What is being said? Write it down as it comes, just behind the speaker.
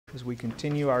as we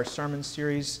continue our sermon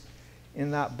series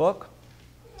in that book.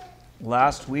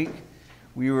 Last week,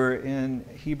 we were in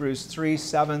Hebrews 3,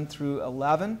 7 through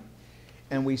 11,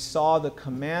 and we saw the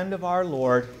command of our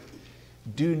Lord,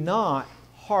 do not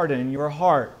harden your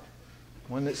heart,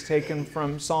 one that's taken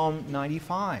from Psalm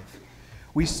 95.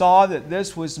 We saw that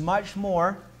this was much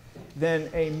more than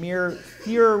a mere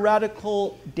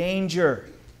theoretical danger.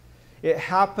 It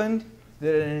happened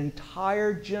that an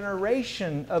entire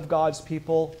generation of God's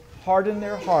people hardened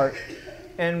their heart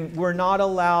and were not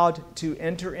allowed to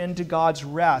enter into God's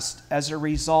rest as a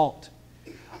result.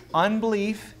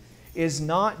 Unbelief is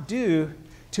not due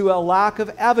to a lack of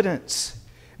evidence,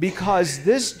 because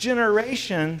this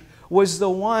generation was the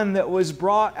one that was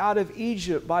brought out of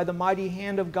Egypt by the mighty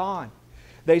hand of God.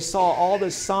 They saw all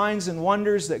the signs and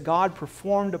wonders that God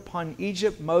performed upon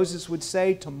Egypt. Moses would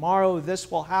say, tomorrow this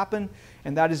will happen.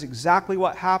 And that is exactly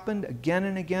what happened. Again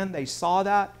and again, they saw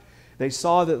that. They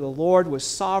saw that the Lord was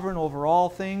sovereign over all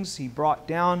things. He brought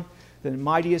down the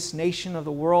mightiest nation of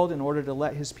the world in order to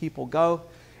let His people go.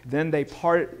 Then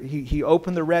He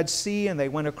opened the Red Sea and they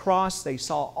went across. They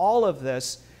saw all of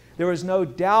this. There was no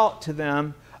doubt to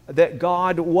them that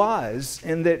God was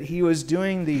and that He was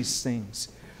doing these things.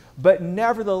 But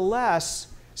nevertheless,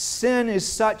 sin is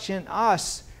such in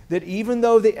us that even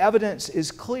though the evidence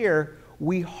is clear,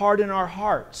 we harden our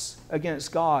hearts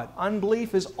against God.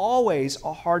 Unbelief is always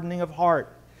a hardening of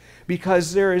heart,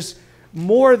 because there is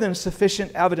more than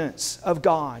sufficient evidence of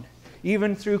God.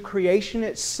 Even through creation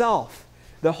itself,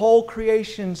 the whole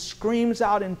creation screams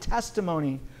out in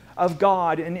testimony of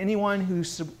God, and anyone who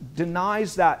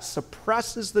denies that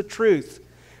suppresses the truth,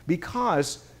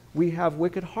 because we have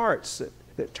wicked hearts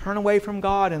that turn away from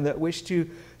God and that wish to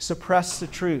suppress the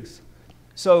truth.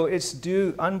 So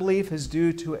unbelief is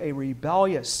due to a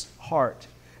rebellious heart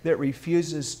that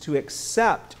refuses to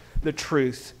accept the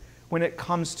truth when it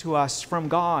comes to us from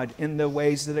God in the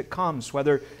ways that it comes,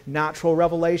 whether natural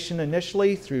revelation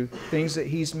initially through things that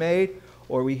He's made,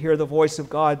 or we hear the voice of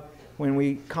God when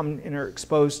we come and are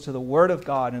exposed to the Word of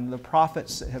God and the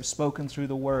prophets that have spoken through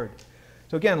the Word.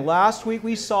 So again, last week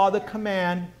we saw the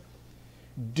command,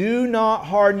 do not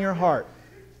harden your heart.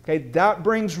 Okay, that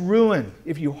brings ruin.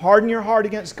 If you harden your heart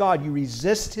against God, you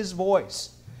resist His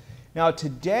voice. Now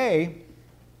today,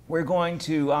 we're going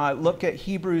to look at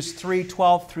Hebrews 3,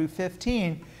 12 through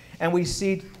 15, and we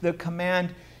see the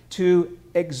command to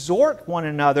exhort one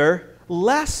another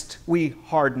lest we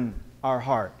harden our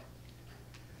heart.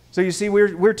 So you see,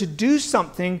 we're to do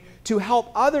something to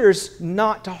help others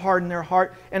not to harden their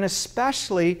heart, and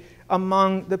especially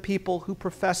among the people who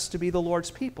profess to be the Lord's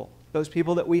people, those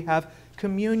people that we have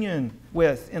communion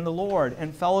with in the Lord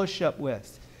and fellowship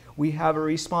with. We have a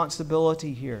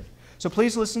responsibility here. So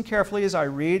please listen carefully as I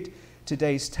read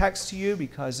today's text to you,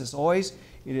 because as always,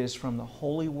 it is from the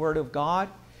holy Word of God.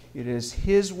 It is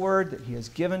His Word that He has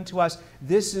given to us.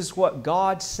 This is what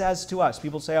God says to us.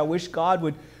 People say, I wish God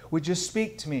would just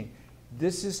speak to me.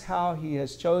 This is how He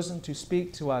has chosen to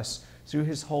speak to us through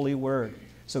His holy Word.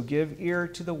 So give ear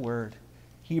to the Word.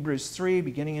 Hebrews 3,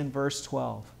 beginning in verse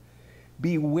 12.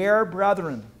 Beware,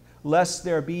 brethren, lest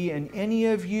there be in any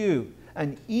of you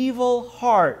an evil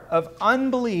heart of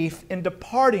unbelief in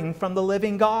departing from the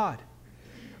living God.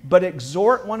 But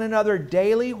exhort one another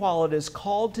daily while it is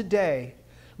called today,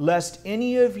 lest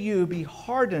any of you be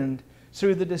hardened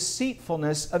through the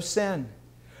deceitfulness of sin.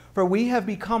 For we have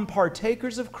become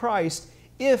partakers of Christ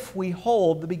if we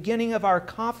hold the beginning of our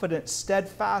confidence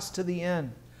steadfast to the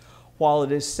end. While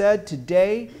it is said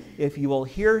today, if you will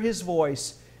hear His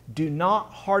voice, do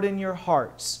not harden your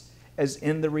hearts as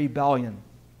in the rebellion.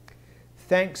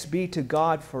 Thanks be to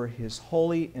God for His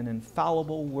holy and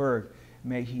infallible Word.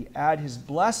 May He add His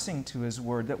blessing to His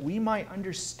Word, that we might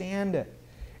understand it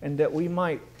and that we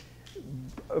might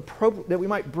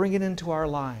bring it into our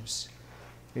lives.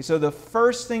 Okay, so the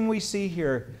first thing we see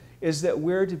here is that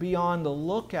we're to be on the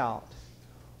lookout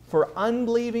for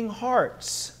unbelieving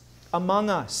hearts among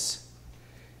us.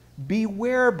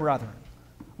 Beware, brethren,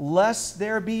 lest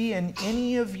there be in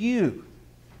any of you,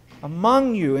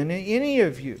 among you and in any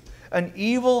of you, an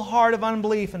evil heart of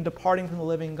unbelief and departing from the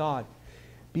living God.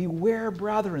 Beware,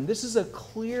 brethren. This is a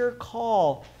clear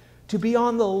call to be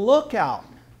on the lookout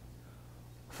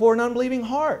for an unbelieving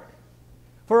heart,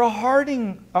 for a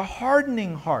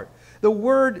hardening heart. The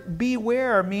word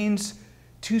beware means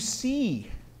to see,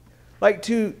 like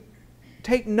to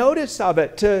take notice of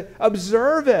it, to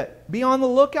observe it, be on the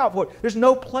lookout for it. There's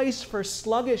no place for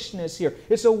sluggishness here.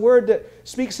 It's a word that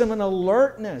speaks of an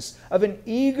alertness, of an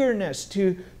eagerness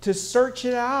to search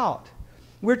it out.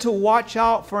 We're to watch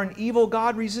out for an evil,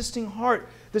 God-resisting heart,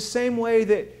 the same way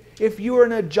that if you were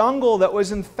in a jungle that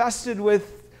was infested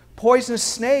with poisonous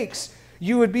snakes,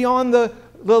 you would be on the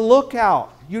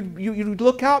lookout. You'd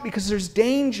look out because there's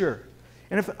danger.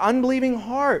 And if an unbelieving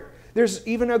heart, there's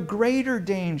even a greater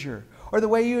danger. Or the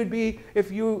way you would be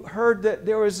if you heard that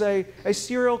there was a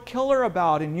serial killer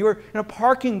about and you were in a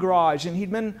parking garage and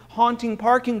he'd been haunting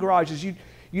parking garages.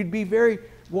 You'd be very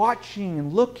watching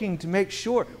and looking to make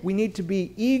sure. We need to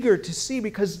be eager to see,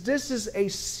 because this is a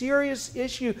serious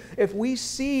issue. If we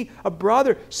see a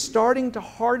brother starting to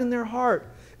harden their heart,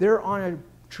 they're on a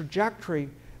trajectory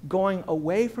going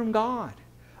away from God,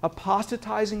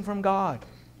 apostatizing from God.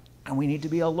 And we need to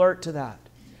be alert to that.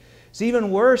 It's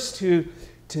even worse to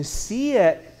see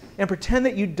it and pretend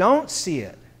that you don't see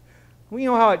it. We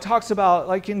know how it talks about,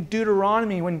 like in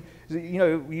Deuteronomy, when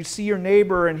you see your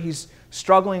neighbor and he's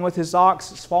struggling with his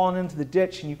ox, it's fallen into the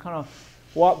ditch, and you kind of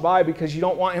walk by because you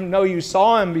don't want him to know you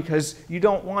saw him, because you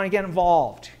don't want to get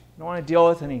involved. You don't want to deal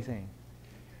with anything.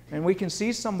 And we can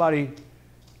see somebody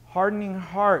hardening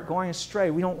heart, going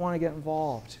astray. We don't want to get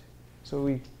involved. So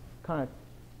we kind of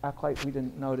act like we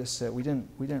didn't notice it. We didn't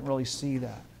really see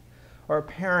that. Or a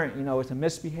parent, with a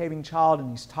misbehaving child,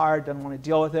 and he's tired, doesn't want to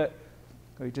deal with it.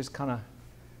 So he just kind of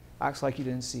acts like he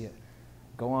didn't see it.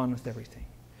 Go on with everything.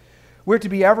 We're to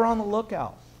be ever on the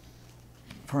lookout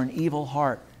for an evil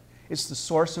heart. It's the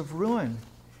source of ruin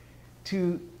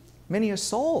to many a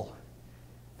soul,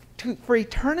 for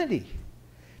eternity.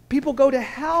 People go to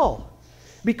hell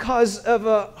because of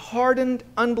a hardened,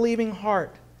 unbelieving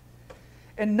heart.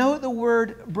 And note the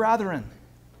word brethren.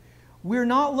 We're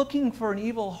not looking for an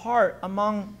evil heart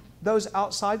among those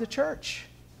outside the church.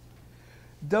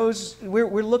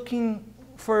 We're looking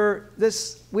for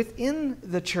this within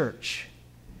the church.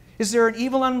 Is there an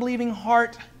evil, unbelieving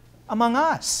heart among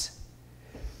us?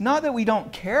 Not that we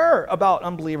don't care about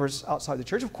unbelievers outside the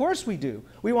church. Of course we do.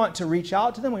 We want to reach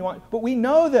out to them. But we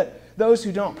know that those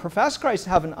who don't profess Christ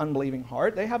have an unbelieving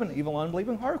heart. They have an evil,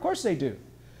 unbelieving heart. Of course they do.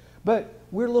 But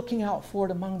we're looking out for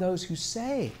it among those who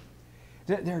say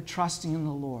that they're trusting in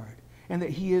the Lord and that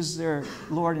He is their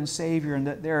Lord and Savior and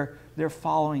that they're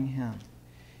following Him.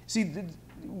 See,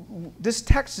 this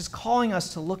text is calling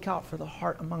us to look out for the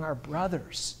heart among our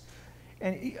brothers.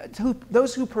 And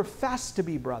those who profess to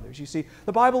be brothers. You see,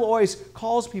 the Bible always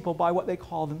calls people by what they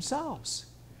call themselves.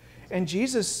 And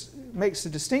Jesus makes a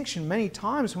distinction many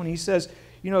times when He says,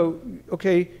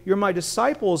 okay, you're my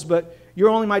disciples, but you're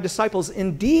only my disciples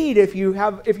indeed if you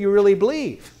really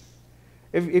believe.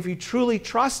 If you truly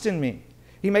trust in me.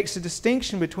 He makes a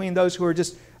distinction between those who are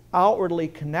just outwardly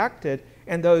connected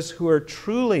and those who are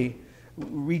truly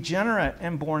regenerate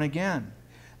and born again.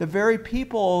 The very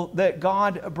people that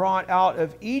God brought out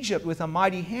of Egypt with a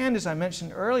mighty hand, as I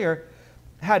mentioned earlier,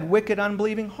 had wicked,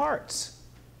 unbelieving hearts.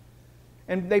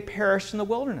 And they perished in the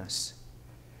wilderness.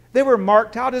 They were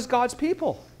marked out as God's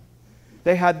people.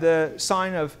 They had the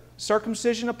sign of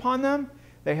circumcision upon them.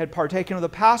 They had partaken of the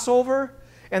Passover.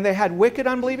 And they had wicked,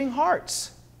 unbelieving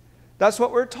hearts. That's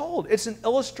what we're told. It's an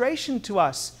illustration to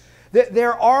us that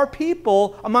there are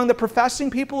people among the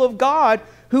professing people of God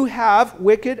who have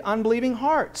wicked, unbelieving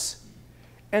hearts.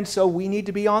 And so we need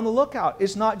to be on the lookout.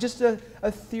 It's not just a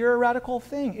theoretical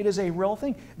thing. It is a real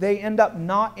thing. They end up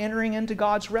not entering into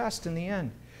God's rest in the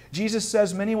end. Jesus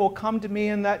says, many will come to me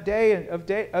in that day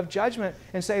of judgment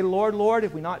and say, Lord, Lord,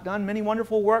 have we not done many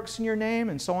wonderful works in your name?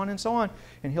 And so on and so on.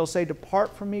 And He'll say,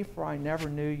 depart from me, for I never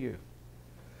knew you.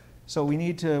 So we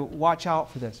need to watch out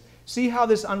for this. See how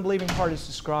this unbelieving heart is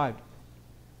described.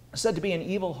 It's said to be an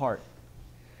evil heart.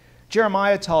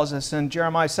 Jeremiah tells us in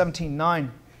Jeremiah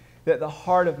 17:9 that the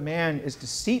heart of man is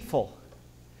deceitful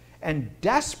and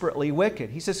desperately wicked.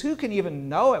 He says, who can even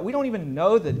know it? We don't even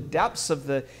know the depths of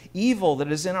the evil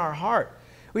that is in our heart.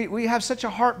 We have such a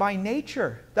heart by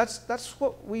nature. That's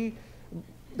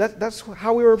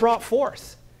how we were brought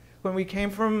forth. When we came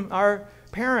from our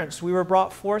parents, we were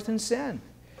brought forth in sin,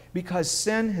 because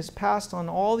sin has passed on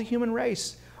all the human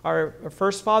race. Our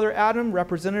first father Adam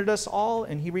represented us all,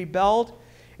 and he rebelled,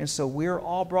 and so we're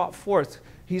all brought forth.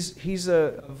 He's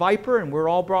a viper, and we're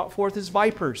all brought forth as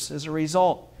vipers as a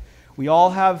result. We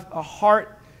all have a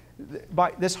heart,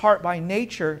 this heart by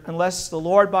nature, unless the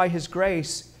Lord by His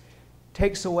grace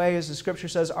takes away, as the Scripture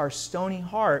says, our stony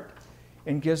heart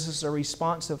and gives us a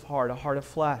responsive heart, a heart of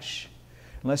flesh.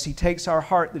 Unless He takes our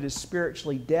heart that is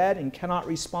spiritually dead and cannot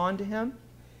respond to Him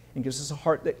and gives us a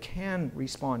heart that can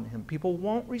respond to Him. People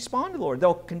won't respond to the Lord.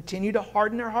 They'll continue to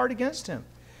harden their heart against Him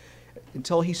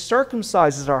until He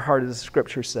circumcises our heart, as the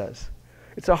Scripture says.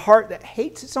 It's a heart that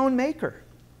hates its own Maker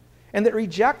and that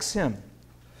rejects Him.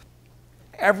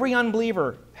 Every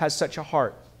unbeliever has such a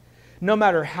heart. No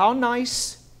matter how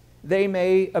nice they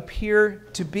may appear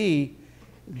to be,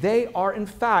 they are in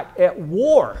fact at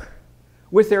war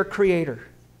with their Creator.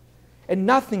 And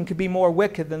nothing could be more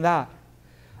wicked than that.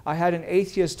 I had an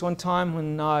atheist one time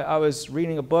when I was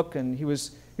reading a book, and he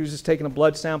was just taking a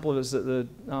blood sample. It was at the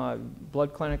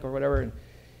blood clinic or whatever, and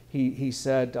he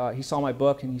said, he saw my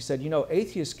book, and he said,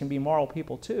 atheists can be moral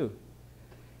people too.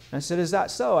 And I said, is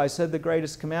that so? I said, the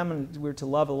greatest commandment, we're to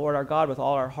love the Lord our God with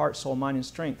all our heart, soul, mind, and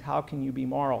strength. How can you be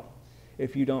moral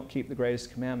if you don't keep the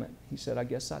greatest commandment? He said, I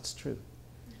guess that's true.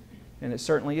 And it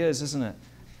certainly is, isn't it?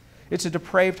 It's a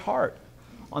depraved heart.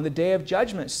 On the day of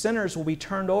judgment, sinners will be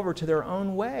turned over to their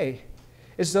own way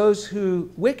as those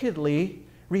who wickedly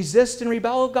resist and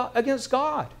rebel against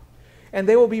God. And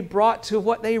they will be brought to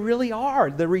what they really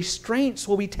are. The restraints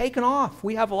will be taken off.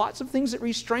 We have lots of things that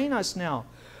restrain us now.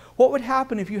 What would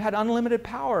happen if you had unlimited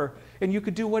power and you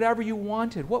could do whatever you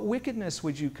wanted? What wickedness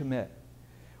would you commit?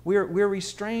 We're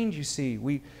restrained, you see.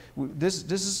 This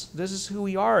is who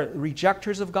we are,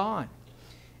 rejectors of God.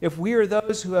 If we are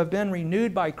those who have been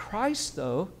renewed by Christ,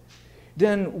 though,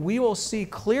 then we will see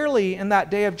clearly in that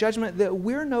day of judgment that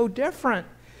we're no different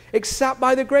except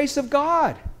by the grace of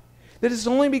God. That it's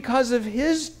only because of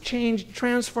His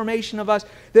transformation of us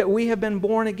that we have been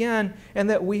born again and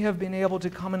that we have been able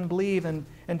to come and believe and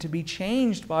to be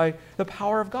changed by the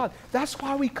power of God. That's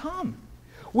why we come.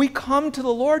 We come to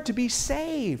the Lord to be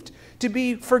saved, to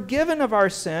be forgiven of our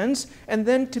sins, and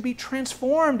then to be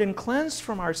transformed and cleansed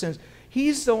from our sins.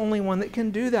 He's the only one that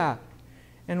can do that.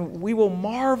 And we will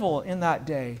marvel in that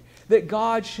day that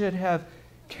God should have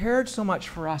cared so much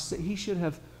for us, that He should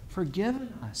have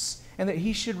forgiven us, and that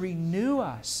He should renew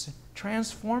us,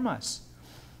 transform us.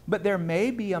 But there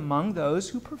may be among those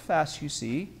who profess, you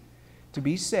see, to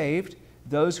be saved,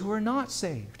 those who are not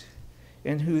saved,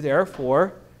 and who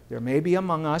therefore there may be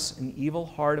among us an evil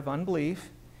heart of unbelief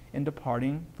in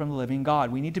departing from the living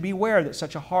God. We need to be aware that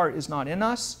such a heart is not in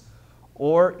us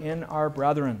or in our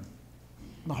brethren.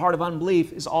 The heart of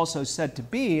unbelief is also said to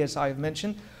be, as I have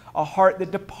mentioned, a heart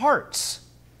that departs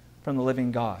from the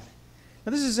living God.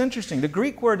 Now this is interesting. The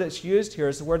Greek word that's used here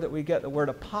is the word that we get the word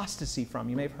apostasy from.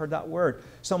 You may have heard that word.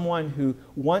 Someone who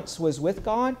once was with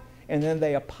God and then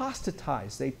they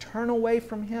apostatize. They turn away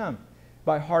from Him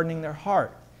by hardening their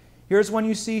heart. Here's one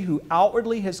you see who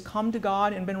outwardly has come to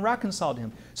God and been reconciled to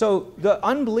Him. So the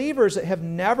unbelievers that have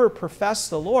never professed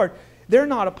the Lord, they're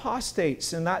not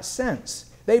apostates in that sense.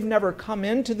 They've never come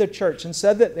into the church and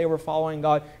said that they were following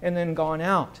God and then gone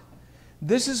out.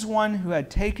 This is one who had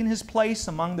taken his place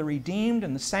among the redeemed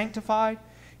and the sanctified.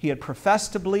 He had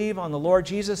professed to believe on the Lord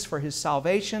Jesus for his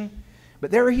salvation.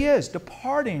 But there he is,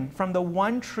 departing from the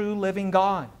one true living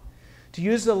God. To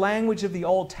use the language of the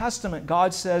Old Testament,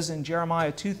 God says in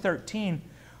Jeremiah 2:13,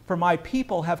 "For my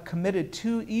people have committed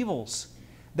two evils.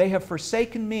 They have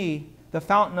forsaken me, the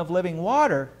fountain of living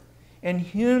water, and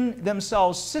hewn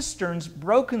themselves cisterns,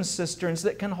 broken cisterns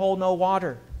that can hold no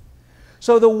water."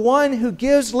 So the one who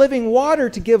gives living water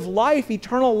to give life,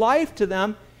 eternal life to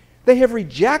them, they have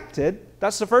rejected.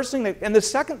 That's the first thing. And the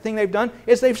second thing they've done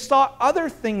is they've sought other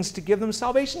things to give them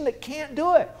salvation that can't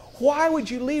do it. Why would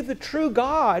you leave the true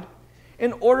God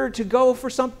in order to go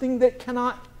for something that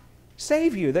cannot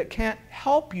save you, that can't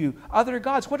help you, other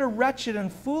gods? What a wretched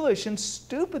and foolish and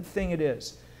stupid thing it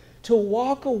is to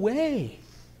walk away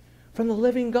from the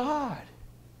living God.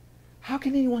 How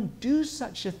can anyone do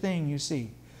such a thing, you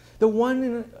see? The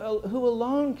one who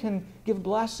alone can give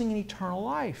blessing and eternal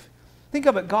life. Think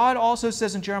of it. God also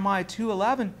says in Jeremiah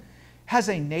 2:11, "Has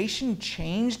a nation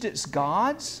changed its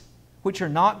gods, which are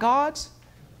not gods?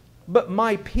 But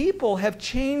my people have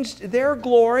changed their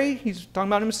glory," He's talking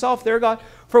about Himself, their God,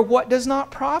 "for what does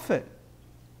not profit."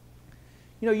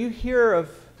 You know, you hear of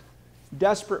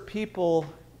desperate people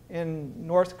in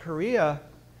North Korea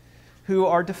who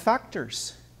are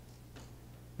defectors.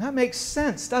 That makes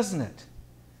sense, doesn't it?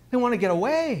 They want to get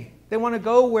away. They want to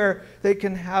go where they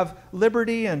can have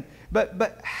liberty.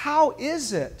 But how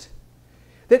is it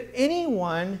that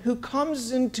anyone who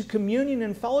comes into communion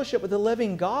and fellowship with the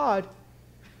living God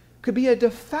could be a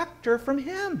defector from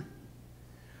Him?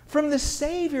 From the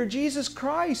Savior, Jesus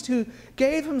Christ, who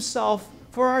gave Himself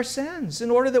for our sins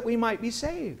in order that we might be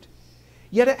saved.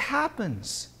 Yet it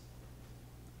happens.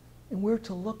 And we're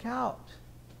to look out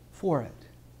for it,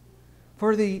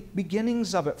 for the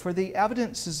beginnings of it, for the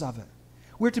evidences of it.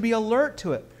 We're to be alert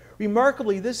to it.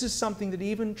 Remarkably, this is something that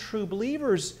even true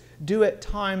believers do at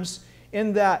times,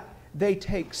 in that they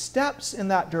take steps in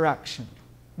that direction.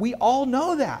 We all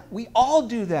know that. We all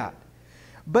do that.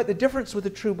 But the difference with a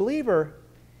true believer,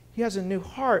 he has a new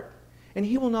heart, and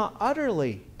he will not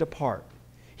utterly depart.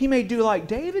 He may do like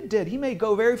David did. He may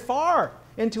go very far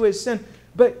into his sin,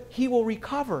 but he will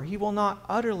recover. He will not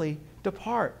utterly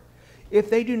depart. If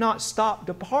they do not stop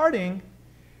departing,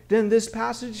 then this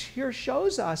passage here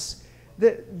shows us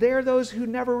that they're those who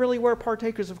never really were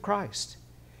partakers of Christ.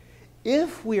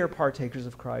 If we are partakers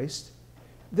of Christ,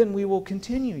 then we will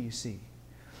continue, you see.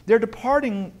 Their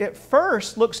departing at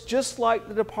first looks just like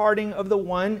the departing of the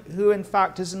one who in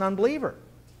fact is an unbeliever.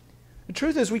 The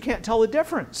truth is we can't tell the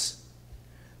difference.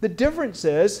 The difference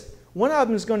is one of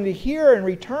them is going to hear and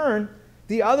return,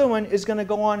 the other one is going to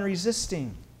go on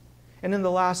resisting. And in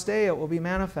the last day it will be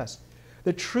manifest.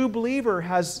 The true believer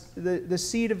has the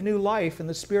seed of new life, and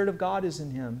the Spirit of God is in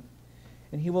him,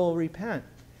 and he will repent.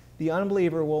 The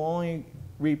unbeliever will only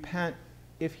repent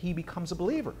if he becomes a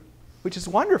believer, which is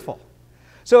wonderful.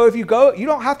 So if you go, you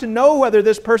don't have to know whether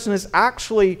this person is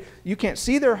actually, you can't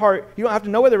see their heart, you don't have to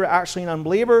know whether they're actually an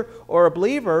unbeliever or a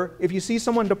believer. If you see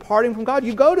someone departing from God,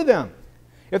 you go to them.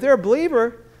 If they're a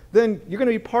believer, then you're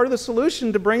going to be part of the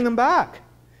solution to bring them back.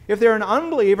 If they're an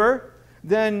unbeliever,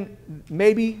 then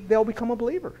maybe they'll become a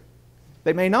believer.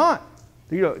 They may not.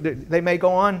 They may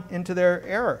go on into their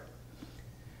error.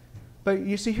 But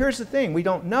you see, here's the thing. We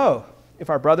don't know if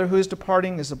our brother who is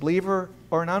departing is a believer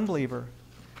or an unbeliever.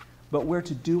 But we're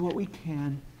to do what we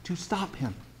can to stop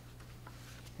him.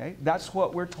 Okay? That's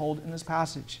what we're told in this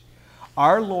passage.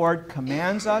 Our Lord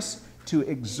commands us to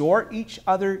exhort each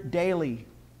other daily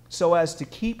so as to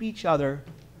keep each other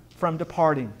from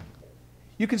departing.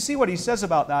 You can see what he says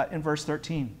about that in verse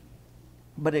 13.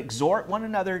 But exhort one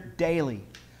another daily,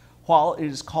 while it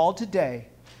is called today,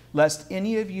 lest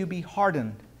any of you be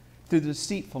hardened through the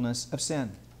deceitfulness of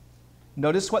sin.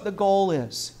 Notice what the goal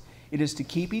is. It is to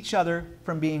keep each other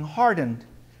from being hardened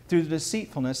through the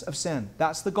deceitfulness of sin.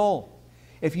 That's the goal.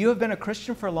 If you have been a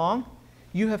Christian for long,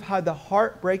 you have had the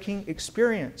heartbreaking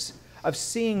experience of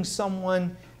seeing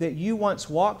someone that you once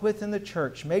walked with in the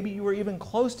church. Maybe you were even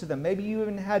close to them. Maybe you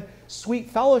even had sweet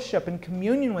fellowship and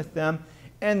communion with them,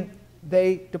 and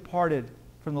they departed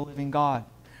from the living God.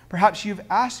 Perhaps you've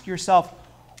asked yourself,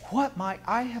 what might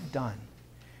I have done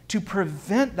to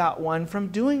prevent that one from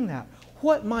doing that?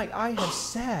 What might I have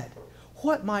said?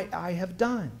 What might I have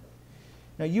done?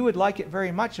 Now, you would like it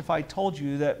very much if I told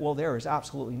you that, well, there is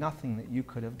absolutely nothing that you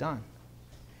could have done.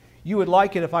 You would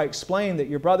like it if I explained that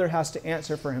your brother has to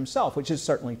answer for himself, which is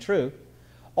certainly true.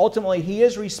 Ultimately, he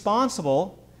is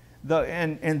responsible,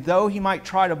 and though he might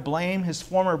try to blame his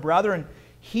former brethren,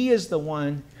 he is the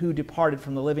one who departed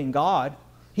from the living God.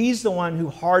 He's the one who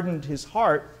hardened his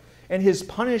heart, and his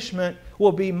punishment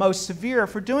will be most severe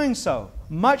for doing so.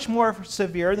 Much more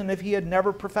severe than if he had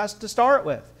never professed to start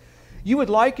with. You would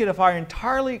like it if I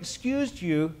entirely excused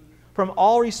you from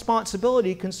all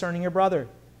responsibility concerning your brother.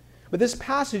 But this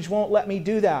passage won't let me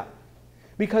do that,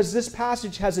 because this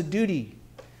passage has a duty.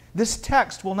 This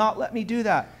text will not let me do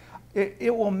that.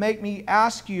 It will make me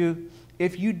ask you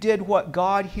if you did what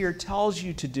God here tells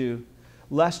you to do,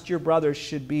 lest your brothers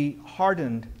should be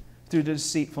hardened through the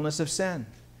deceitfulness of sin.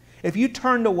 If you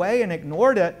turned away and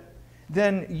ignored it,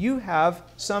 then you have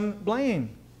some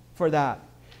blame for that.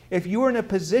 If you were in a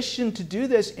position to do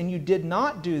this and you did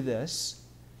not do this,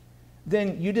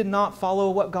 then you did not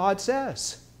follow what God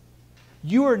says.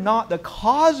 You are not the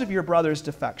cause of your brother's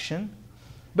defection,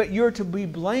 but you're to be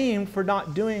blamed for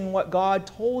not doing what God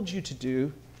told you to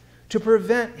do to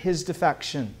prevent his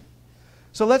defection.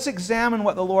 So let's examine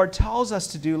what the Lord tells us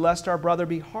to do, lest our brother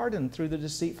be hardened through the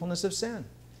deceitfulness of sin.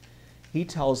 He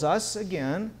tells us,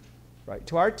 again, right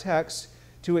to our text,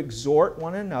 to exhort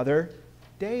one another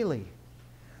daily.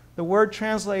 The word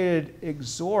translated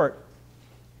exhort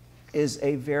is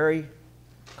a very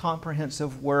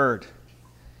comprehensive word.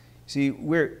 See,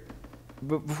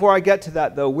 before I get to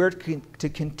that, though, we're to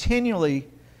continually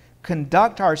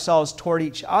conduct ourselves toward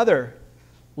each other,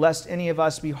 lest any of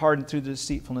us be hardened through the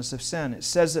deceitfulness of sin. It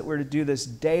says that we're to do this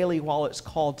daily while it's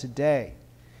called today,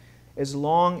 as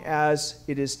long as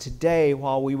it is today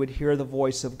while we would hear the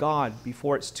voice of God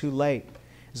before it's too late.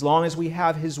 As long as we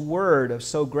have his word of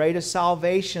so great a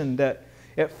salvation that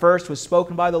at first was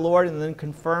spoken by the Lord and then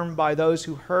confirmed by those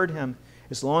who heard him,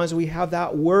 as long as we have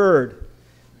that word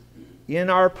in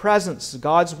our presence,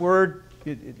 God's word,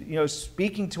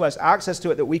 speaking to us, access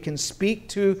to it, that we can speak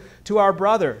to our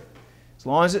brother, as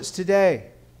long as it's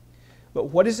today. But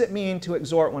what does it mean to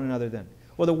exhort one another then?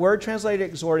 Well, the word translated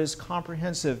exhort is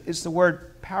comprehensive. It's the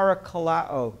word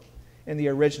parakalao in the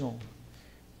original.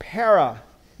 Para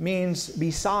means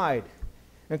beside,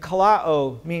 and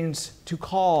kalao means to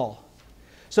call.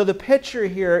 So the picture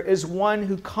here is one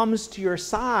who comes to your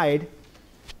side,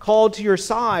 called to your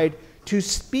side, to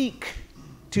speak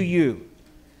to you,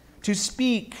 to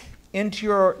speak into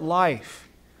your life,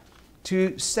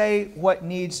 to say what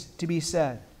needs to be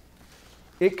said.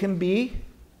 It can be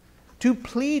to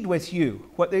plead with you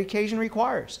what the occasion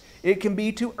requires. It can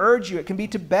be to urge you. It can be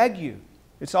to beg you.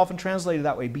 It's often translated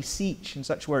that way, beseech and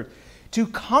such words. To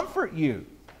comfort you.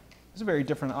 It's a very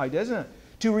different idea, isn't it?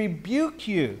 To rebuke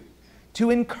you, to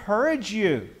encourage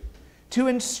you, to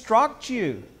instruct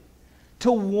you,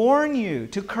 to warn you,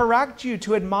 to correct you,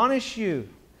 to admonish you.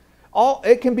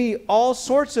 It can be all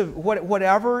sorts of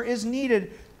whatever is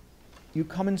needed. You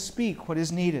come and speak what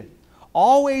is needed.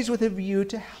 Always with a view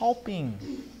to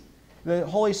helping. The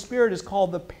Holy Spirit is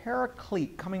called the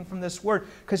Paraclete, coming from this word,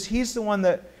 because He's the one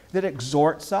that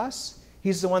exhorts us.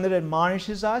 He's the one that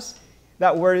admonishes us.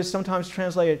 That word is sometimes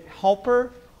translated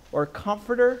helper or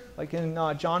comforter, like in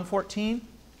John 14.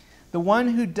 The one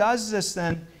who does this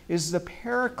then is the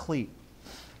Paraclete.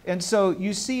 And so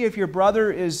you see, if your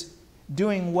brother is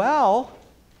doing well,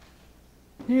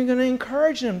 you're going to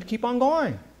encourage him to keep on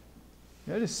going.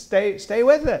 Just stay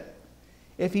with it.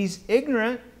 If he's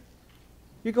ignorant,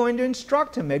 you're going to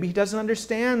instruct him. Maybe he doesn't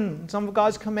understand some of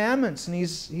God's commandments and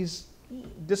he's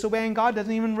disobeying God,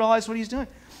 doesn't even realize what he's doing.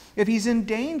 If he's in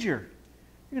danger,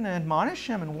 you're going to admonish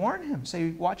him and warn him.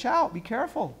 Say, watch out, be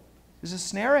careful. There's a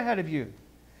snare ahead of you.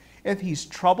 If he's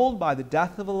troubled by the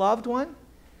death of a loved one,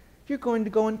 you're going to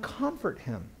go and comfort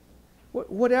him.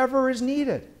 Whatever is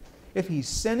needed. If he's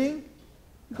sinning,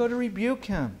 you go to rebuke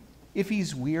him. If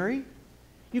he's weary,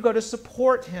 you go to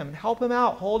support him, help him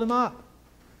out, hold him up.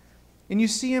 And you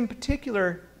see in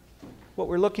particular, what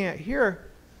we're looking at here,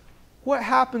 what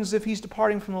happens if he's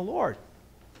departing from the Lord?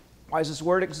 Why is this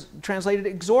word translated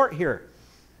exhort here?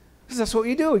 Because that's what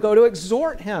we do. We go to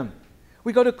exhort him.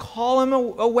 We go to call him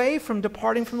away from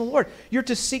departing from the Lord. You're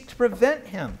to seek to prevent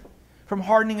him from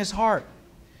hardening his heart.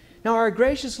 Now, our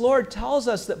gracious Lord tells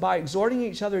us that by exhorting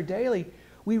each other daily,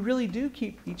 we really do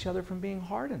keep each other from being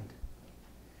hardened.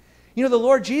 You know, the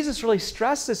Lord Jesus really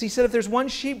stressed this. He said, if there's one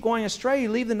sheep going astray, you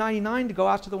leave the 99 to go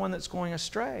after the one that's going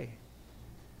astray.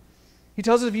 He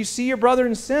tells us if you see your brother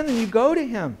in sin, then you go to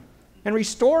him and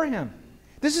restore him.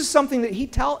 This is something that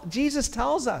Jesus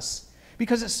tells us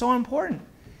because it's so important.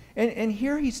 And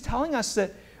here he's telling us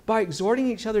that by exhorting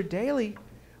each other daily,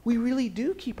 we really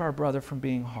do keep our brother from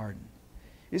being hardened.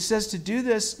 It says to do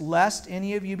this lest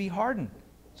any of you be hardened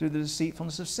through the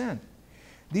deceitfulness of sin.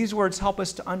 These words help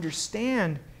us to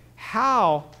understand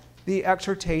how the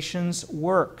exhortations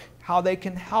work, how they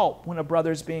can help when a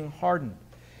brother is being hardened.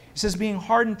 It says being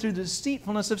hardened through the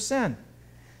deceitfulness of sin.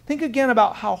 Think again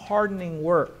about how hardening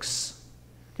works.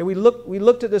 Okay, we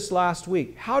looked at this last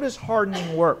week. How does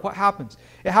hardening work? What happens?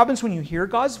 It happens when you hear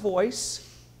God's voice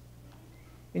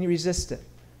and you resist it.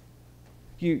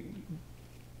 You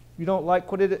don't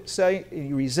like what it say, and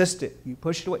you resist it. You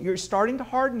push it away. You're starting to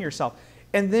harden yourself.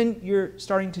 And then you're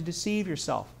starting to deceive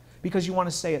yourself because you want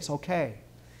to say it's okay.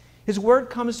 His word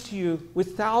comes to you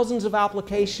with thousands of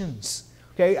applications.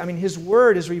 Okay? I mean, His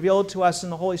word is revealed to us in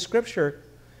the Holy Scripture,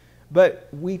 but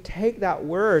we take that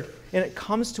word and it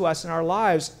comes to us in our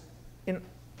lives in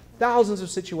thousands of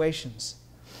situations.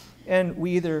 And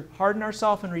we either harden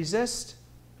ourselves and resist,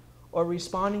 or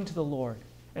responding to the Lord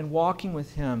and walking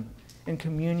with Him and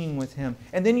communing with Him.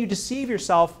 And then you deceive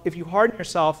yourself, if you harden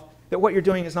yourself, that what you're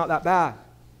doing is not that bad.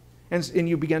 And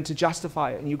you begin to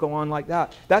justify it, and you go on like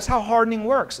that. That's how hardening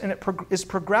works, and it is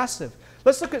progressive.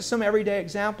 Let's look at some everyday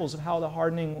examples of how the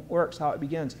hardening works, how it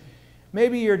begins.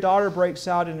 Maybe your daughter breaks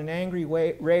out in an angry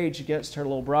rage against her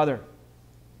little brother.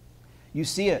 You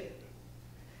see it,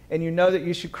 and you know that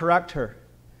you should correct her.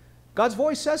 God's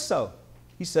voice says so.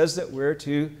 He says that we're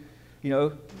to,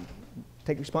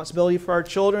 take responsibility for our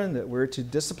children, that we're to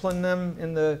discipline them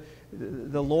in the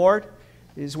Lord.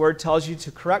 His word tells you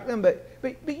to correct them, but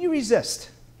you resist.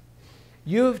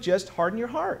 You've just hardened your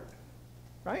heart,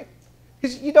 right?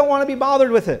 Because you don't want to be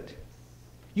bothered with it.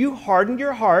 You hardened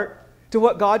your heart to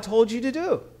what God told you to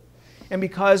do. And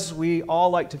because we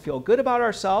all like to feel good about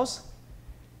ourselves,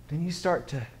 then you start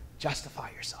to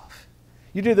justify yourself.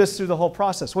 You do this through the whole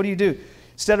process. What do?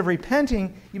 Instead of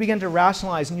repenting, you begin to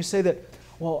rationalize, and you say that,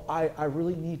 well, I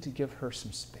really need to give her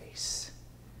some space.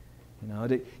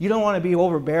 You don't want to be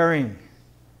overbearing.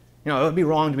 It would be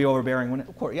wrong to be overbearing.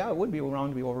 Of course, it would be wrong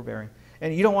to be overbearing.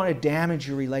 And you don't want to damage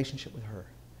your relationship with her.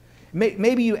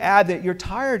 Maybe you add that you're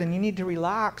tired and you need to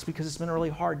relax because it's been a really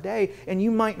hard day, and you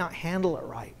might not handle it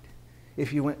right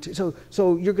if you went to.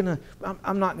 So you're gonna.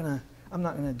 I'm not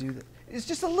gonna do that. It's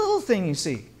just a little thing, you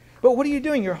see. But what are you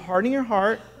doing? You're hardening your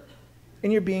heart,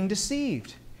 and you're being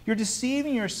deceived. You're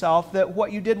deceiving yourself that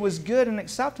what you did was good and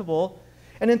acceptable,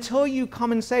 and until you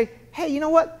come and say, "Hey, you know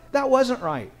what? That wasn't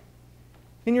right,"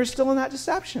 and you're still in that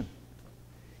deception.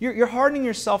 You're hardening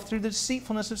yourself through the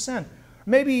deceitfulness of sin.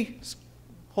 Maybe,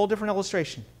 whole different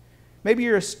illustration. Maybe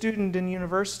you're a student in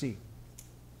university,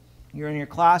 you're in your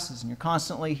classes and you're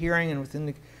constantly hearing, and within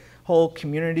the whole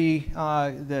community,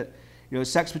 that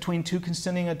sex between two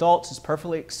consenting adults is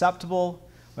perfectly acceptable,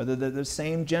 whether they're the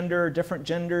same gender or different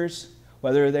genders,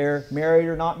 whether they're married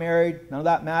or not married, none of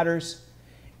that matters.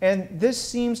 And this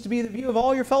seems to be the view of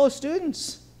all your fellow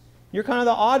students. You're kind of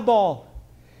the oddball.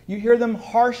 You hear them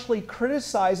harshly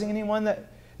criticizing anyone that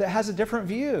has a different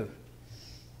view.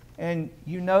 And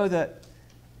you know that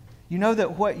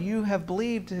what you have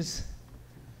believed is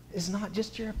not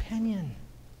just your opinion.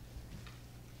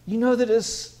 You know that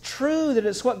it's true, that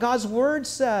it's what God's Word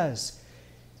says.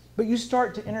 But you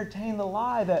start to entertain the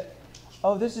lie that,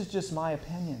 oh, this is just my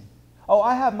opinion. Oh,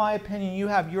 I have my opinion, you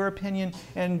have your opinion,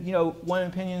 and one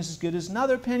opinion is as good as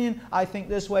another opinion. I think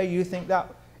this way, you think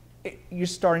that. You're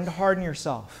starting to harden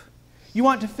yourself. You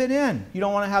want to fit in. You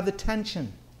don't want to have the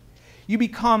tension. You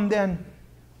become then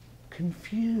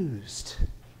confused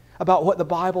about what the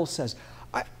Bible says.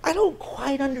 I don't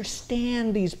quite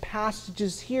understand these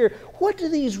passages here. What do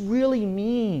these really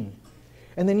mean?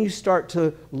 And then you start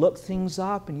to look things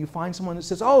up and you find someone that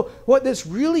says, oh, what this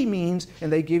really means,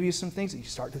 and they give you some things, and you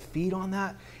start to feed on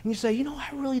that. And you say, I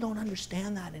really don't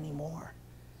understand that anymore.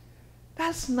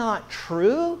 That's not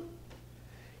true.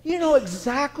 You know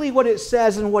exactly what it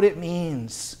says and what it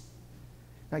means.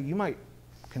 Now, you might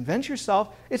convince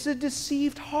yourself it's a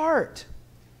deceived heart.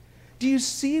 Do you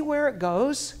see where it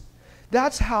goes?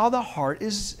 That's how the heart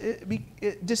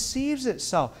it deceives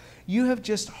itself. You have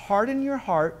just hardened your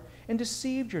heart and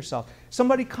deceived yourself.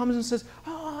 Somebody comes and says,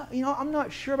 oh, I'm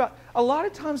not sure about. A lot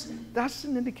of times, that's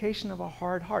an indication of a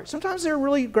hard heart. Sometimes they're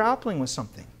really grappling with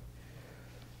something.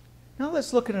 Now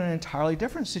let's look at an entirely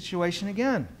different situation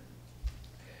again.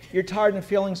 You're tired and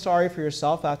feeling sorry for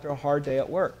yourself after a hard day at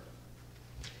work.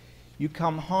 You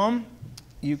come home,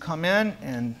 you come in,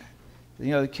 and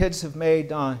the kids have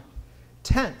made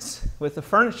tents with the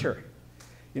furniture.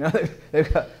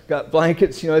 They've got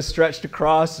blankets, stretched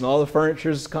across, and all the furniture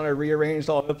is kind of rearranged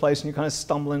all over the place, and you're kind of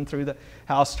stumbling through the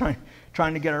house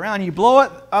trying to get around. You blow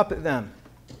it up at them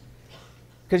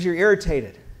because you're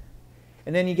irritated.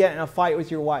 And then you get in a fight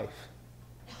with your wife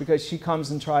because she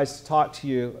comes and tries to talk to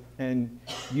you, and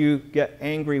you get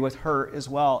angry with her as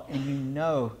well, and you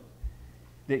know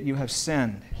that you have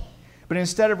sinned. But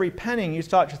instead of repenting, you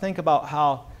start to think about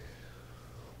how,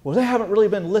 well, they haven't really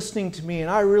been listening to me, and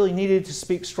I really needed to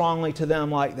speak strongly to them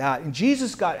like that. And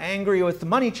Jesus got angry with the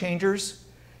money changers,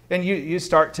 and you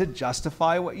start to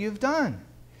justify what you've done.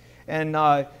 And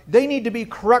they need to be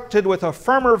corrected with a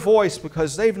firmer voice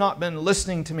because they've not been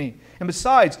listening to me. And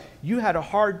besides, you had a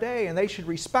hard day, and they should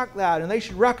respect that, and they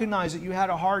should recognize that you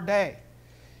had a hard day.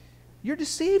 You're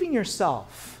deceiving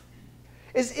yourself,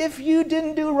 as if you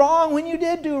didn't do wrong when you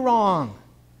did do wrong.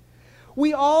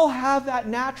 We all have that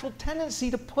natural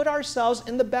tendency to put ourselves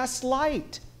in the best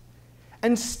light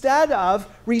instead of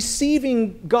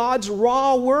receiving God's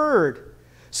raw word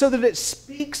so that it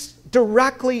speaks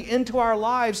directly into our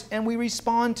lives and we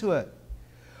respond to it.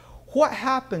 What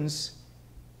happens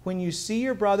when you see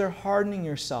your brother hardening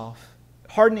himself,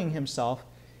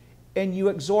 and you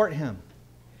exhort him?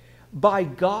 By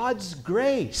God's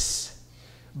grace,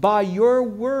 by your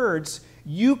words,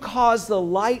 you cause the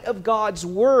light of God's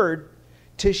word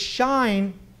to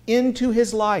shine into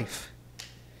his life.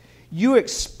 You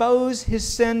expose his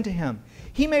sin to him.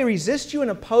 He may resist you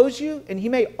and oppose you, and he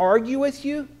may argue with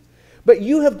you, but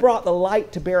you have brought the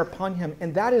light to bear upon him,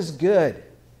 and that is good.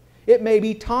 It may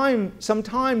be some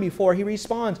time before he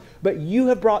responds, but you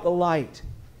have brought the light.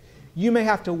 You may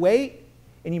have to wait,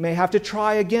 and you may have to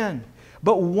try again.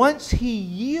 But once he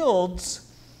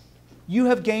yields, you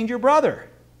have gained your brother.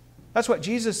 That's what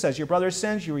Jesus says. Your brother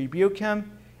sins, you rebuke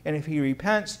him, and if he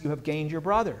repents, you have gained your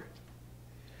brother.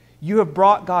 You have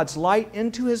brought God's light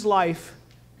into his life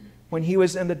when he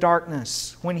was in the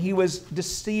darkness, when he was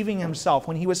deceiving himself,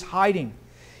 when he was hiding.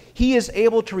 He is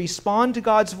able to respond to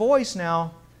God's voice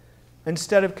now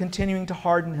instead of continuing to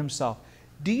harden himself.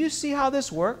 Do you see how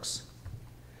this works?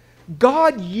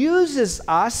 God uses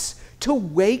us to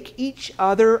wake each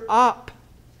other up,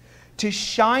 to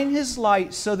shine his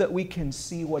light so that we can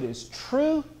see what is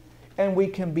true and we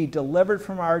can be delivered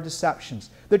from our deceptions.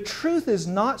 The truth is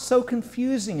not so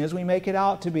confusing as we make it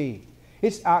out to be.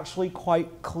 It's actually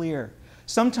quite clear.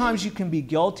 Sometimes you can be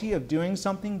guilty of doing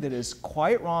something that is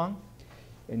quite wrong,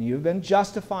 and you've been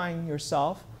justifying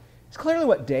yourself. It's clearly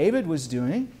what David was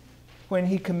doing when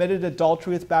he committed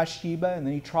adultery with Bathsheba, and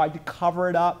then he tried to cover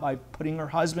it up by putting her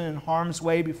husband in harm's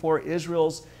way before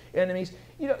Israel's enemies.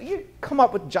 you come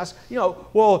up with just,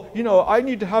 I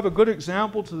need to have a good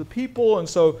example to the people, and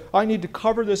so I need to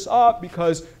cover this up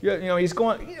because, he's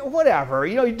going, whatever.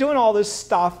 You're doing all this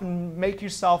stuff and make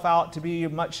yourself out to be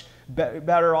much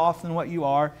better off than what you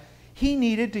are. He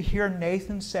needed to hear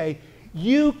Nathan say,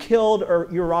 you killed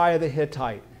Uriah the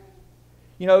Hittite.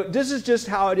 This is just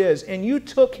how it is. And you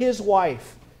took his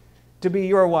wife to be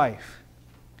your wife.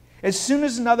 As soon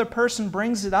as another person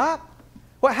brings it up,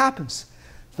 what happens?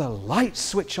 The lights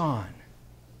switch on.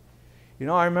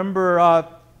 I remember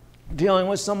dealing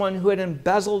with someone who had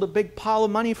embezzled a big pile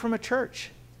of money from a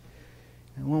church.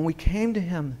 And when we came to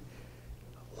him,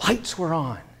 lights were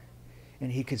on.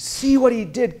 And he could see what he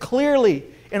did clearly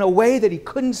in a way that he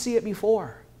couldn't see it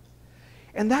before.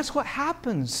 And that's what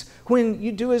happens when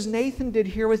you do as Nathan did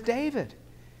here with David.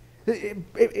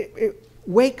 It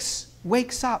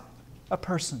wakes up a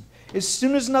person. As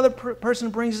soon as another person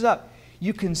brings it up,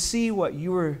 you can see what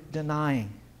you were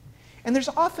denying. And there's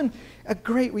often a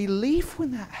great relief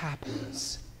when that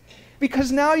happens.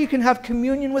 Because now you can have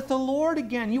communion with the Lord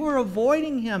again. You were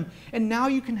avoiding Him, and now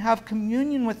you can have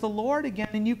communion with the Lord again,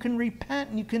 and you can repent,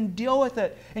 and you can deal with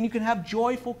it, and you can have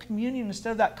joyful communion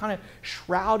instead of that kind of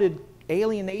shrouded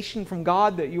alienation from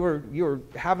God that you were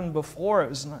having before. It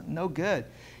was no good.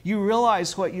 You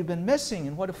realize what you've been missing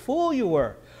and what a fool you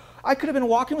were. I could have been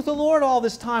walking with the Lord all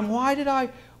this time. Why did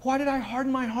I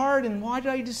harden my heart, and why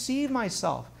did I deceive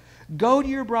myself? Go to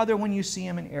your brother when you see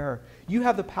him in error. You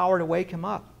have the power to wake him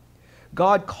up.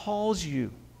 God calls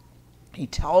you. He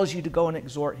tells you to go and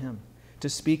exhort him, to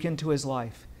speak into his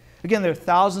life. Again, there are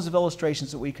thousands of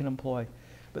illustrations that we can employ.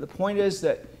 But the point is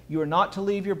that you are not to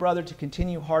leave your brother to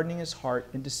continue hardening his heart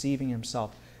and deceiving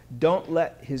himself. Don't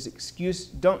let him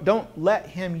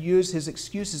use his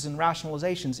excuses and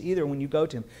rationalizations either when you go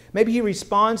to him. Maybe he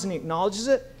responds and he acknowledges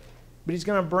it, but he's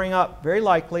going to bring up, very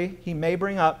likely, he may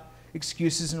bring up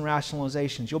excuses and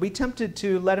rationalizations. You'll be tempted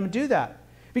to let him do that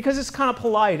because it's kind of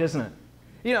polite, isn't it?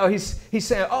 He's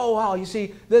saying, oh, wow, you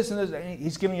see this and this. And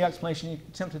he's giving you explanation. You're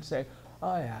tempted to say,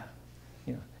 oh, yeah.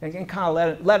 And kind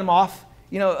of let him off,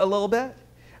 a little bit.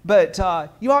 But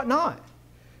you ought not.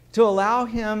 To allow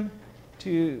him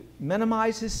to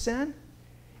minimize his sin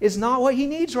is not what he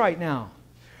needs right now.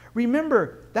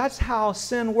 Remember, that's how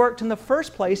sin worked in the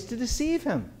first place, to deceive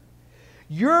him.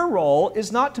 Your role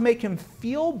is not to make him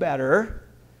feel better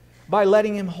by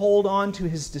letting him hold on to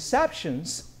his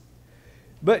deceptions,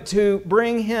 but to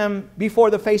bring him before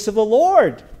the face of the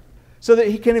Lord so that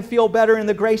he can feel better in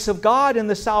the grace of God and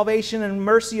the salvation and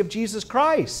mercy of Jesus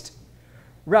Christ,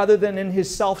 rather than in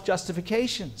his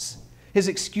self-justifications, his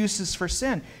excuses for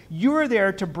sin. You are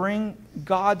there to bring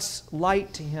God's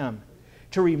light to him,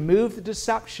 to remove the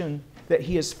deception that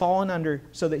he has fallen under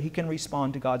so that he can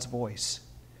respond to God's voice.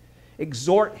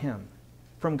 Exhort him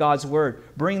from God's word.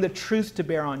 Bring the truth to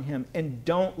bear on him, and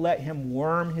don't let him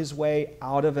worm his way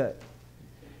out of it.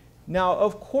 Now,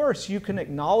 of course, you can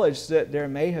acknowledge that there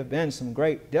may have been some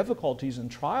great difficulties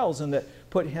and trials and that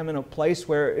put him in a place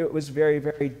where it was very,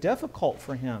 very difficult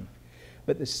for him.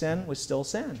 But the sin was still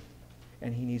sin,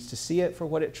 and he needs to see it for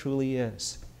what it truly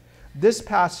is. This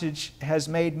passage has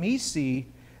made me see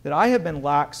that I have been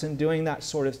lax in doing that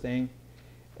sort of thing,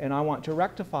 and I want to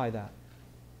rectify that.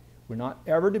 We're not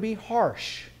ever to be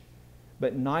harsh,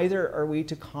 but neither are we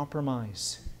to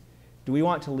compromise. Do we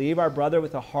want to leave our brother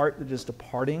with a heart that is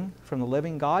departing from the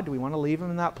living God? Do we want to leave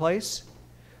him in that place?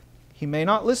 He may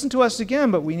not listen to us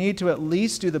again, but we need to at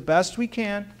least do the best we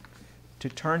can to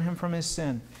turn him from his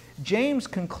sin. James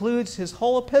concludes his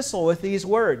whole epistle with these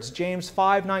words, James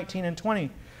 5:19 and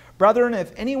 20. Brethren,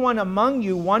 if anyone among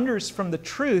you wanders from the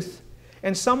truth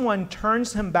and someone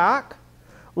turns him back,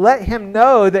 let him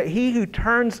know that he who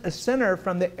turns a sinner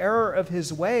from the error of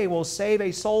his way will save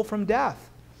a soul from death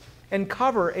and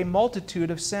cover a multitude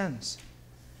of sins.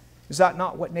 Is that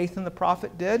not what Nathan the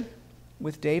prophet did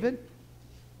with David?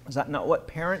 Is that not what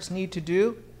parents need to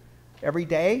do every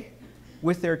day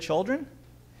with their children?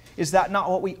 Is that not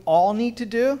what we all need to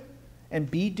do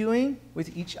and be doing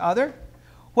with each other?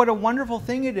 What a wonderful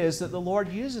thing it is that the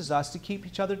Lord uses us to keep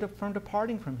each other from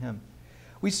departing from Him.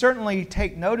 We certainly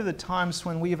take note of the times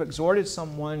when we have exhorted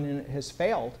someone and it has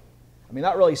failed. I mean,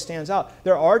 that really stands out.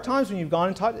 There are times when you've gone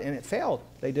and taught and it failed.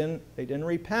 They didn't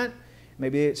repent.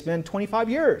 Maybe it's been 25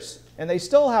 years and they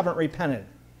still haven't repented.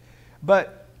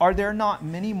 But are there not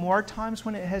many more times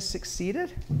when it has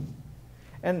succeeded?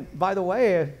 And by the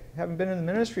way, having been in the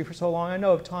ministry for so long, I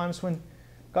know of times when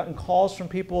I've gotten calls from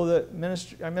people that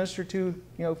I ministered to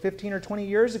 15 or 20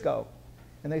 years ago.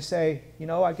 And they say,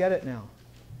 I get it now.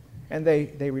 And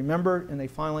they remember and they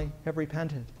finally have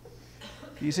repented.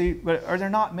 You see, but are there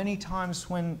not many times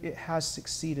when it has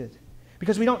succeeded?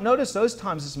 Because we don't notice those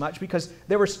times as much because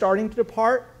they were starting to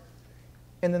depart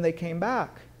and then they came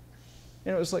back.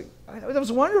 And it was like, that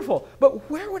was wonderful. But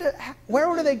where would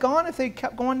have they gone if they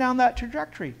kept going down that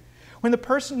trajectory? When the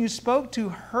person you spoke to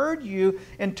heard you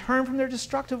and turned from their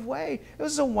destructive way, it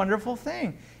was a wonderful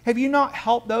thing. Have you not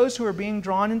helped those who are being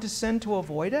drawn into sin to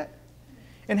avoid it?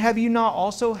 And have you not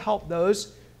also helped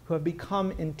those who have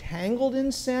become entangled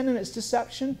in sin and its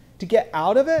deception to get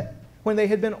out of it when they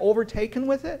had been overtaken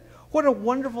with it? What a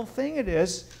wonderful thing it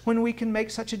is when we can make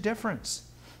such a difference.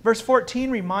 Verse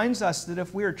 14 reminds us that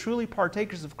if we are truly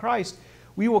partakers of Christ,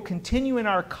 we will continue in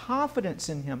our confidence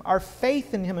in Him, our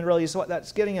faith in Him, and really is what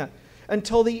that's getting at,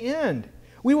 until the end.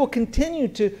 We will continue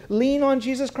to lean on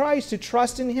Jesus Christ, to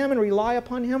trust in Him and rely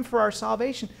upon Him for our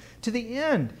salvation to the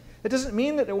end. That doesn't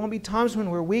mean that there won't be times when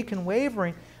we're weak and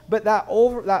wavering, but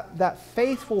that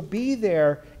faith will be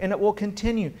there and it will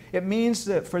continue. It means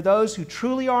that for those who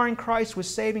truly are in Christ with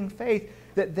saving faith,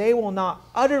 that they will not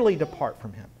utterly depart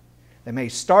from Him. They may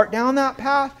start down that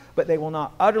path, but they will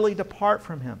not utterly depart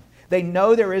from Him. They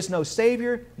know there is no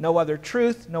Savior, no other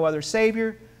truth, no other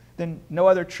Savior, no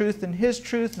other truth than His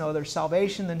truth, no other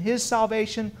salvation than His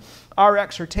salvation. Our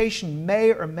exhortation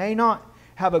may or may not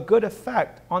have a good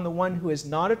effect on the one who is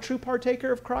not a true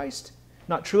partaker of Christ,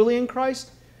 not truly in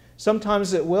Christ.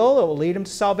 Sometimes it will lead him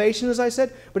to salvation, as I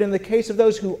said. But in the case of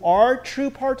those who are true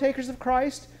partakers of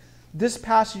Christ, this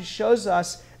passage shows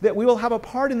us that we will have a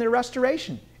part in their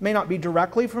restoration. It may not be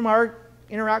directly from our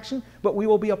interaction, but we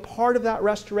will be a part of that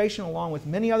restoration along with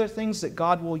many other things that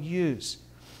God will use.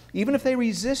 Even if they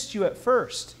resist you at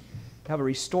first, to have a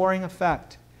restoring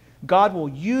effect. God will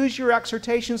use your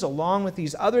exhortations along with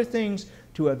these other things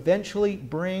to eventually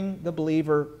bring the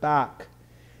believer back.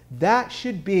 That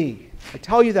should be, I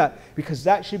tell you that, because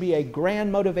that should be a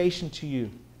grand motivation to you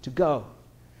to go.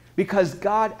 Because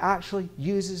God actually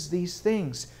uses these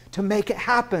things to make it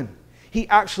happen. He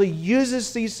actually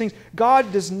uses these things.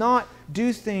 God does not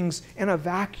do things in a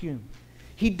vacuum.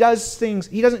 He does things,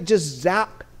 He doesn't just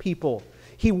zap people.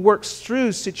 He works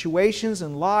through situations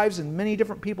and lives and many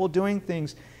different people doing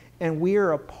things. And we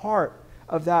are a part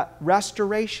of that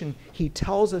restoration. He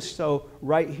tells us so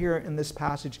right here in this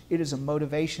passage. It is a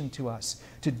motivation to us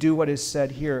to do what is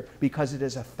said here because it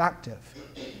is effective.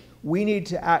 We need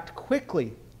to act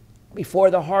quickly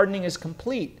before the hardening is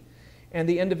complete and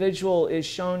the individual is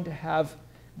shown to have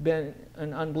been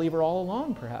an unbeliever all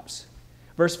along, perhaps.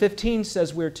 Verse 15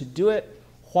 says we're to do it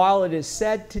while it is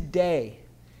said today.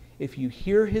 If you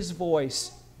hear His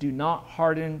voice, do not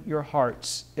harden your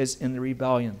hearts as in the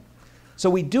rebellion. So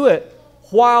we do it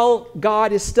while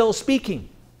God is still speaking.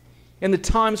 In the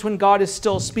times when God is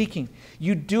still speaking.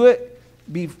 You do it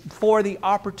before the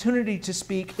opportunity to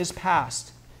speak is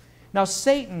past. Now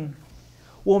Satan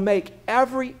will make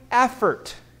every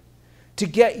effort to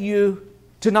get you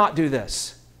to not do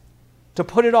this, to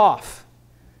put it off,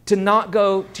 to not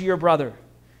go to your brother.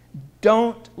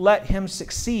 Don't let him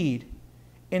succeed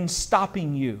in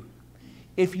stopping you.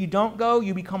 If you don't go,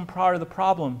 you become part of the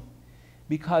problem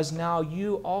because now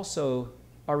you also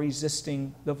are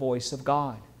resisting the voice of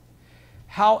God.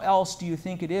 How else do you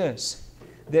think it is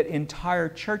that entire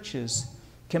churches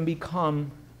can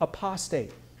become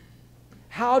apostate?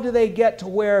 How do they get to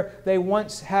where they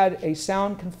once had a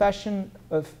sound confession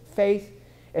of faith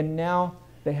and now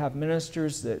they have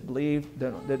ministers that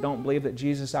don't believe that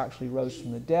Jesus actually rose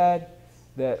from the dead,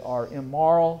 that are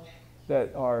immoral,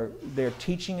 they're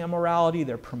teaching immorality,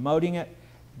 they're promoting it,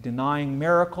 denying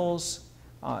miracles?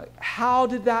 How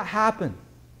did that happen?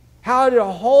 How did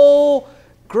a whole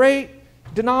great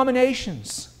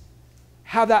denominations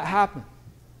have that happen?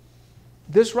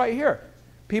 This right here.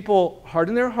 People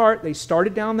hardened their heart. They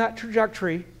started down that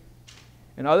trajectory.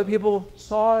 And other people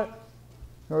saw it.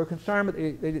 They were concerned, but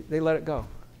they let it go.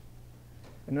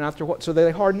 And then after what? So they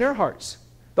hardened their hearts.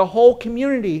 The whole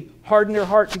community hardened their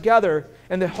heart together,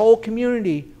 and the whole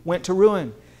community went to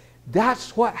ruin.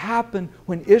 That's what happened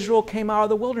when Israel came out of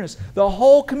the wilderness. The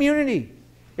whole community,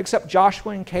 except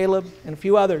Joshua and Caleb and a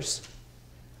few others,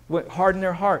 hardened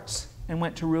their hearts and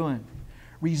went to ruin.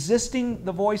 Resisting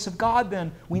the voice of God,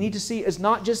 then, we need to see is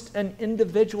not just an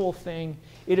individual thing,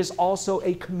 it is also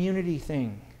a community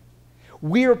thing.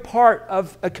 We are part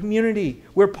of a community.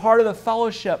 We're part of the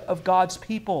fellowship of God's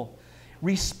people.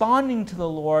 Responding to the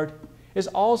Lord is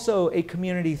also a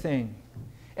community thing.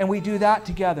 And we do that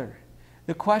together.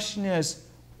 The question is,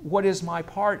 what is my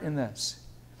part in this?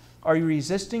 Are you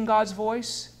resisting God's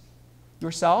voice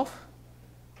yourself?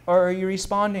 Or are you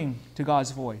responding to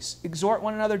God's voice? Exhort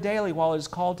one another daily while it is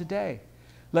called today,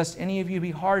 lest any of you be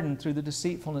hardened through the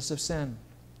deceitfulness of sin.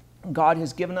 God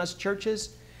has given us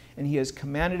churches, and He has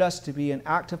commanded us to be an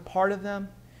active part of them.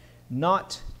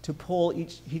 not to pull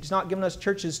He's not given us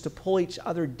churches to pull each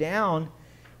other down,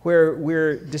 where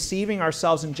we're deceiving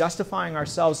ourselves and justifying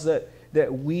ourselves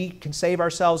that we can save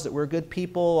ourselves, that we're good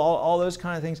people, all those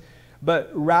kind of things.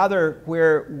 But rather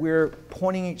where we're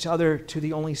pointing each other to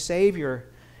the only Savior,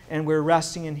 and we're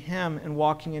resting in Him and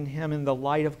walking in Him in the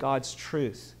light of God's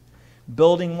truth,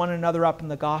 building one another up in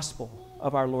the gospel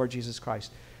of our Lord Jesus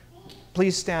Christ.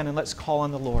 Please stand and let's call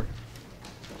on the Lord.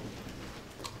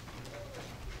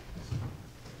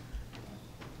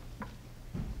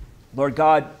 Lord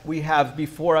God, we have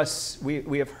before us,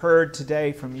 we have heard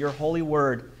today from your holy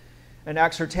word an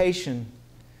exhortation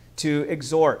to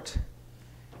exhort.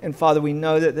 And Father, we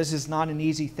know that this is not an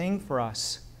easy thing for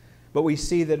us, but we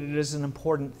see that it is an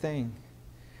important thing.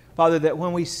 Father, that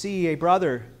when we see a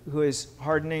brother who is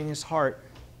hardening his heart,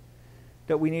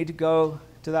 that we need to go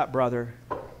to that brother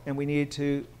and we need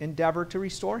to endeavor to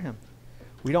restore him.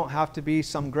 We don't have to be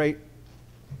some great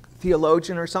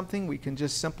theologian or something. We can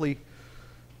just simply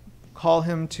call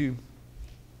him to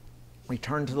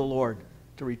return to the Lord,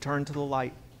 to return to the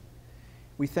light.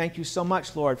 We thank you so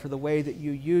much, Lord, for the way that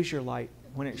you use your light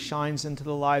when it shines into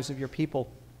the lives of your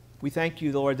people. We thank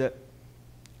you, Lord, that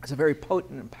it's a very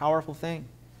potent and powerful thing.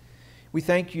 We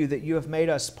thank you that you have made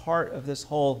us part of this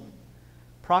whole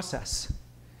process.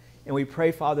 And we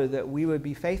pray, Father, that we would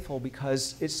be faithful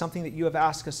because it's something that you have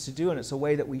asked us to do, and it's a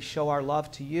way that we show our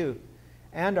love to you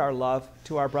and our love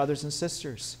to our brothers and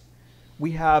sisters.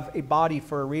 We have a body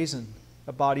for a reason,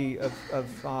 a body of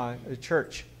a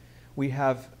church. We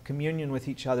have communion with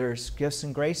each other's gifts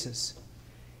and graces.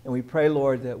 And we pray,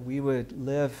 Lord, that we would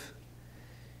live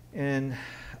in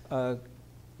a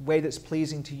way that's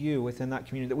pleasing to you within that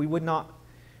community, that we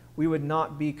would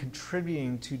not be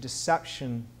contributing to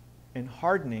deception and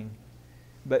hardening,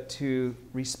 but to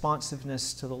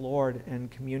responsiveness to the Lord and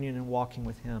communion and walking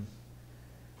with Him.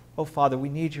 Oh, Father, we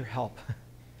need your help.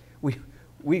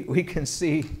 We can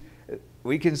see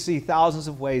thousands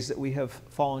of ways that we have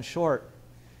fallen short.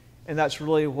 And that's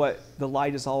really what the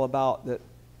light is all about. That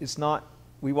it's not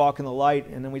we walk in the light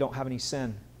and then we don't have any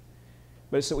sin.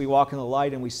 But it's that we walk in the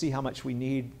light and we see how much we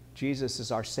need Jesus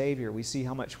as our Savior. We see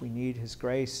how much we need His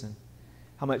grace and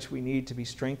how much we need to be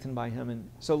strengthened by Him. And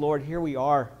so, Lord, here we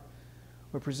are.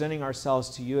 We're presenting ourselves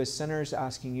to you as sinners,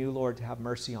 asking you, Lord, to have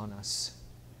mercy on us.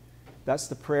 That's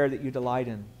the prayer that you delight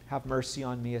in. Have mercy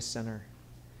on me, a sinner.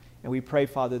 And we pray,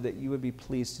 Father, that you would be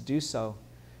pleased to do so,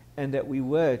 and that we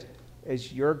would,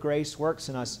 as your grace works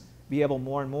in us, be able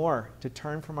more and more to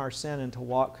turn from our sin and to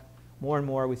walk more and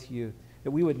more with you.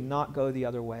 That we would not go the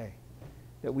other way.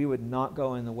 That we would not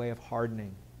go in the way of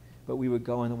hardening, but we would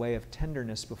go in the way of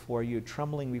tenderness before you,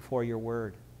 trembling before your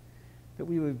word. That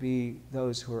we would be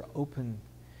those who are open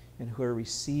and who are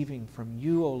receiving from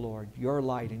you, O Lord, your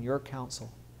light and your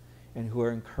counsel, and who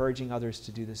are encouraging others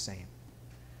to do the same.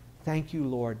 Thank you,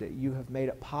 Lord, that you have made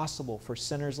it possible for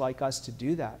sinners like us to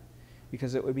do that,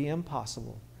 because it would be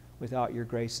impossible without your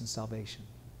grace and salvation.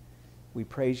 We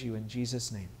praise you in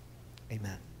Jesus' name.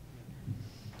 Amen.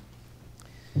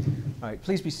 All right,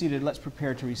 please be seated. Let's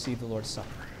prepare to receive the Lord's Supper.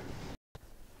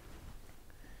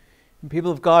 And people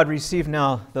of God, receive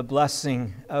now the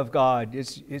blessing of God.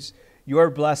 It's your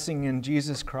blessing in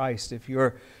Jesus Christ if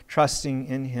you're trusting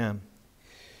in Him.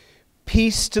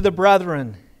 Peace to the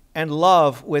brethren and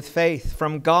love with faith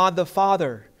from God the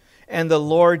Father and the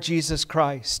Lord Jesus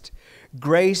Christ.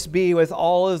 Grace be with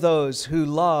all of those who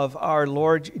love our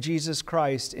Lord Jesus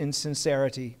Christ in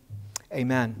sincerity.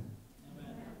 Amen.